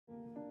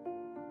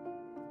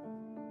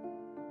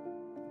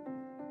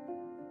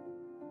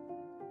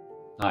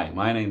Hi,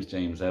 my name's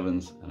James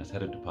Evans, and as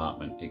Head of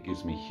Department it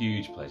gives me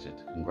huge pleasure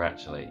to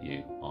congratulate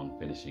you on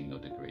finishing your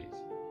degrees.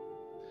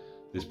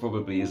 This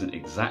probably isn't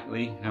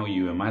exactly how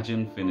you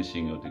imagine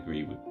finishing your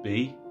degree would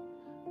be,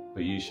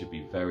 but you should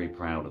be very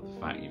proud of the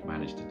fact you've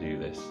managed to do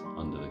this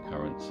under the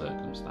current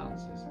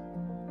circumstances.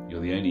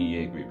 You're the only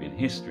year group in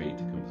history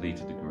to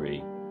complete a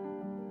degree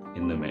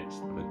in the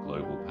midst of a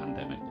global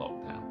pandemic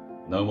lockdown.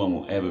 No one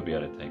will ever be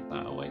able to take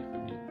that away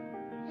from you.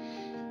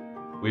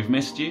 We've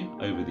missed you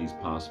over these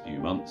past few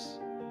months,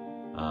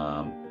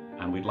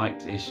 and we'd like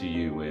to issue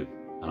you with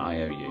an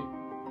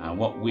IOU. And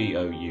what we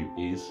owe you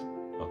is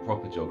a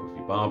proper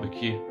geography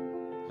barbecue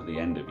for the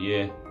end of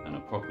year and a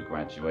proper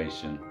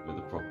graduation with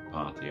a proper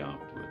party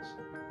afterwards.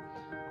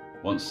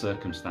 Once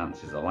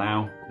circumstances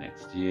allow,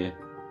 next year,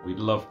 we'd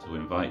love to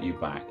invite you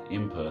back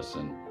in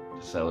person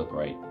to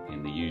celebrate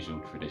in the usual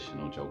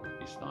traditional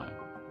geography style.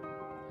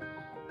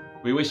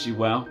 We wish you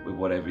well with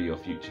whatever your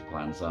future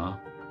plans are.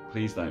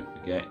 Please don't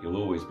forget you'll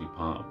always be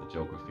part of the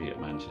Geography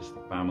at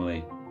Manchester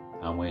family,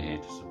 and we're here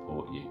to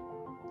support you.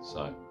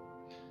 So,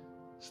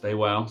 stay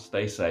well,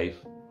 stay safe,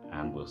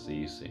 and we'll see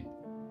you soon.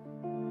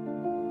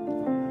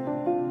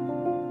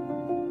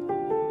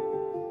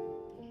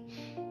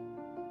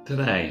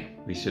 Today,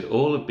 we should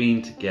all have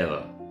been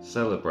together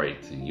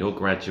celebrating your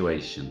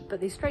graduation. But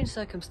these strange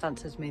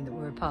circumstances mean that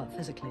we're apart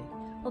physically,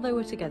 although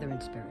we're together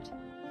in spirit.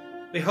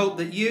 We hope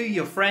that you,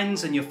 your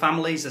friends and your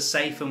families are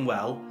safe and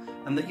well,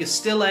 and that you're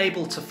still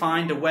able to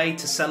find a way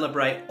to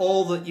celebrate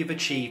all that you've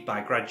achieved by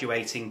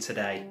graduating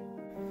today.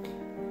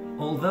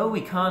 Although we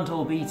can't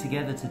all be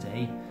together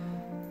today,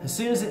 as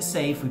soon as it's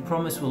safe, we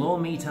promise we'll all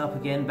meet up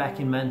again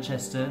back in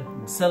Manchester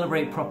and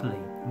celebrate properly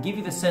and give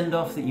you the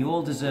send-off that you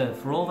all deserve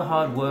for all the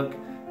hard work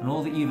and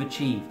all that you've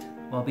achieved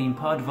while being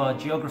part of our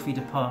geography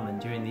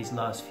department during these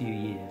last few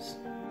years.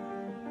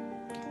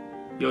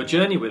 Your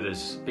journey with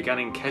us began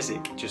in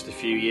Keswick just a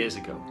few years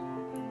ago.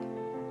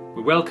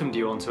 We welcomed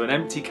you onto an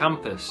empty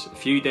campus a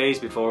few days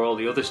before all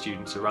the other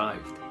students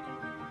arrived.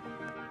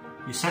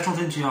 You settled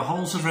into your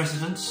halls of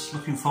residence,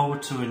 looking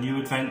forward to a new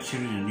adventure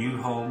in a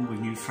new home with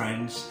new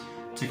friends.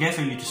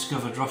 Together you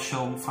discovered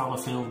Rusholme,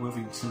 Fallowfield,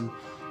 Wivington,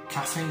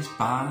 cafes,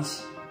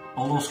 bars,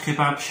 all those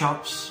kebab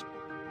shops.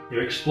 You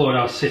explored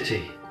our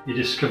city. You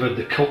discovered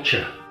the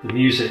culture, the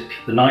music,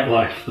 the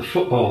nightlife, the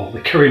football,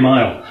 the Curry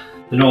Mile,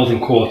 the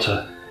Northern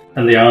Quarter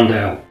and the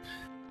Arndale.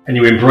 And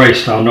you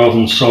embraced our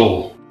northern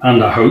soul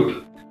and our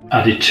hope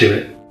added to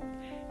it.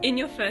 In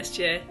your first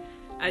year,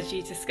 as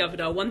you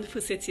discovered our wonderful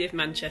city of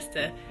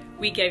Manchester,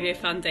 we gave you a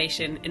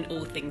foundation in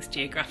all things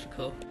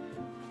geographical.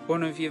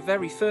 One of your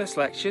very first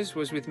lectures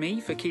was with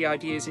me for Key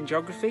Ideas in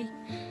Geography.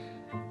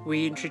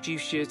 We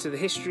introduced you to the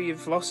history and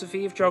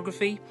philosophy of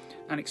geography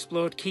and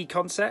explored key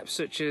concepts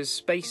such as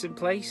space and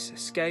place,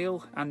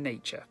 scale and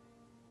nature.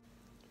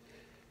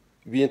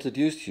 We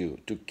introduced you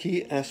to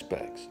key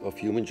aspects of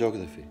human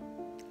geography,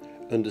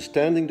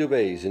 understanding the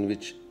ways in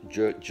which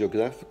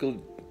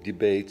geographical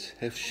debates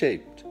have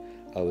shaped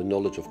our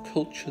knowledge of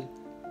culture,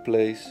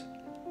 place,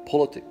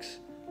 politics,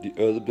 the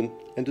urban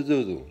and the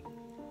rural.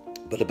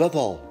 But above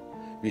all,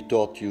 we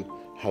taught you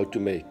how to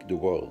make the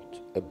world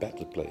a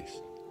better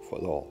place for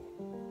all.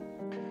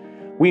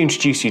 We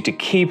introduced you to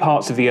key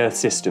parts of the Earth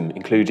system,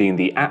 including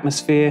the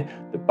atmosphere,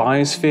 the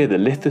biosphere, the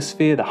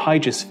lithosphere, the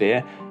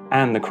hydrosphere,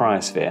 and the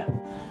cryosphere.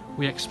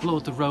 We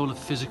explored the role of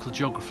physical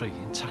geography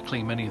in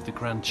tackling many of the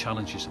grand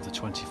challenges of the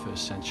 21st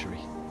century.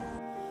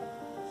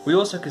 We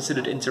also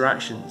considered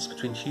interactions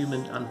between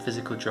human and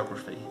physical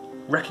geography,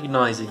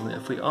 recognising that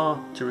if we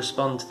are to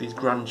respond to these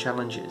grand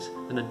challenges,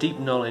 then a deep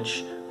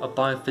knowledge of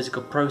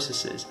biophysical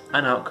processes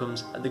and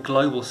outcomes at the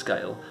global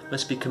scale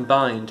must be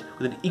combined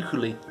with an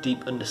equally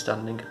deep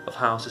understanding of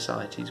how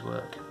societies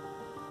work.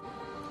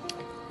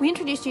 We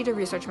introduced you to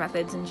research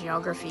methods in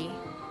geography.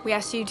 We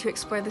asked you to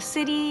explore the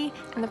city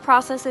and the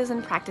processes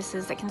and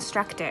practices that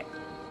construct it.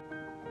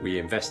 We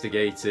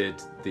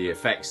investigated the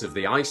effects of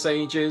the ice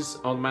ages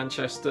on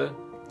Manchester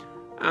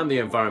and the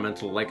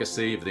environmental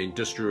legacy of the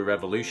Industrial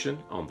Revolution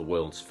on the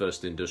world's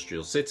first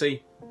industrial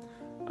city.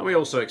 And we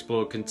also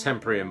explored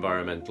contemporary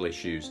environmental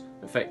issues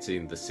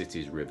affecting the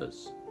city's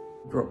rivers.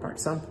 We brought back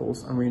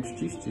samples and we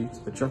introduced you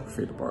to the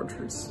geography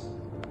laboratories.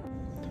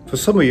 For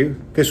some of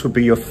you, this would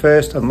be your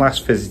first and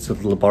last visit to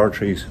the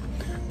laboratories.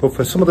 But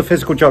for some of the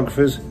physical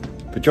geographers,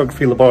 the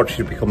geography laboratories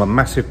have become a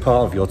massive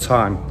part of your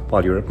time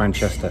while you're at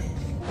Manchester.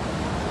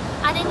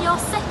 And in your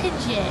second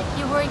year,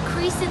 you were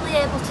increasingly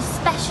able to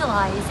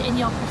specialise in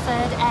your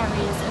preferred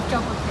areas of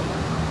geography.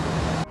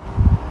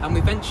 And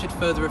we ventured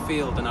further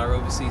afield in our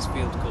overseas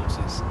field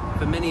courses,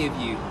 for many of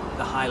you,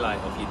 the highlight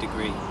of your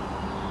degree.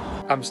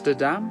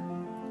 Amsterdam,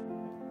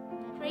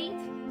 Crete,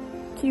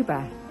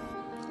 Cuba,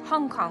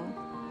 Hong Kong,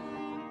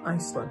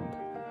 Iceland,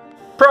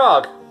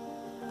 Prague,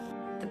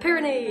 The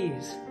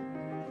Pyrenees.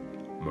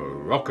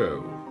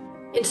 Morocco.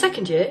 In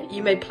second year,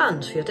 you made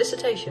plans for your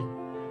dissertation.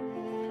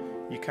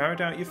 You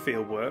carried out your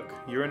fieldwork,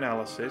 your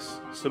analysis,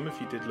 some of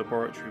you did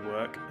laboratory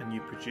work, and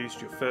you produced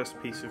your first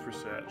piece of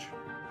research.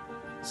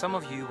 Some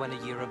of you went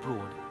a year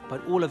abroad,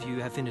 but all of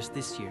you have finished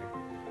this year.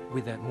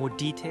 with a more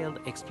detailed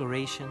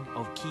exploration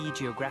of key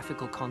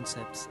geographical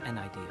concepts and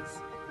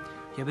ideas.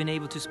 You have been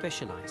able to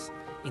specialize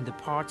in the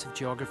parts of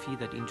geography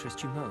that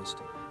interest you most,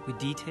 with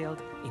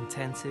detailed,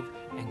 intensive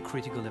and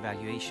critical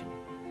evaluation.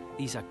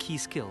 These are key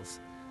skills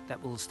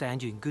that will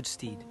stand you in good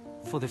stead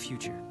for the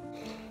future.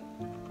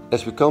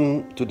 As we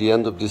come to the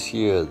end of this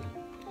year,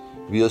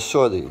 we are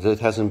sorry that it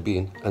hasn't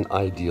been an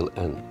ideal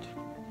end.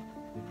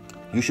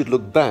 You should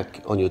look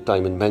back on your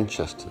time in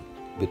Manchester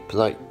with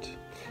pride,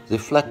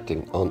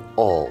 reflecting on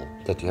all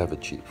that you have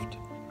achieved.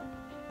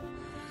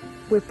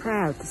 We're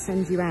proud to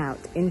send you out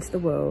into the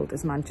world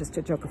as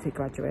Manchester Geography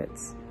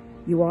graduates.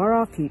 You are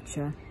our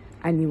future,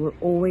 and you will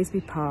always be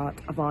part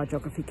of our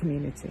geography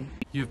community.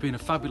 You've been a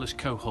fabulous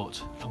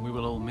cohort, and we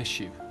will all miss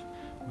you.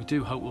 We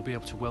do hope we'll be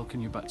able to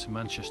welcome you back to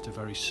Manchester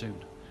very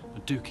soon,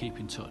 and do keep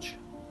in touch.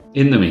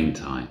 In the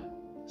meantime,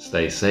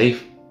 stay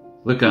safe,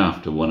 look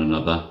after one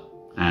another,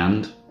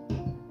 and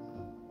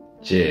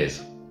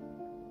cheers.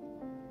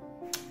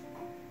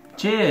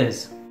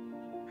 Cheers.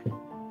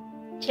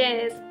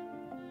 Cheers.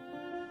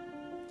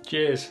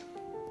 Cheers.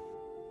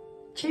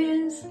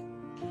 Cheers.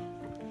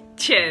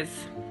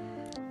 Cheers.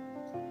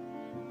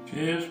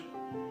 Cheers.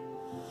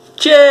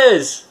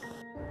 Cheers.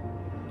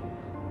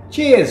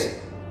 Cheers.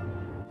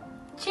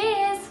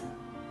 Cheers.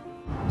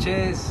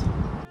 Cheers.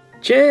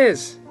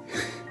 Cheers.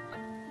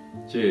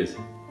 Cheers.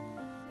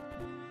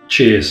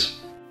 Cheers.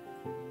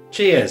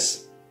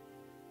 Cheers.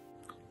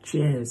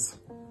 Cheers.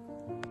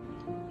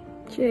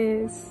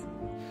 Cheers.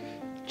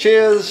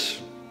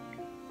 Cheers.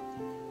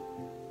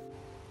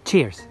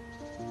 Cheers.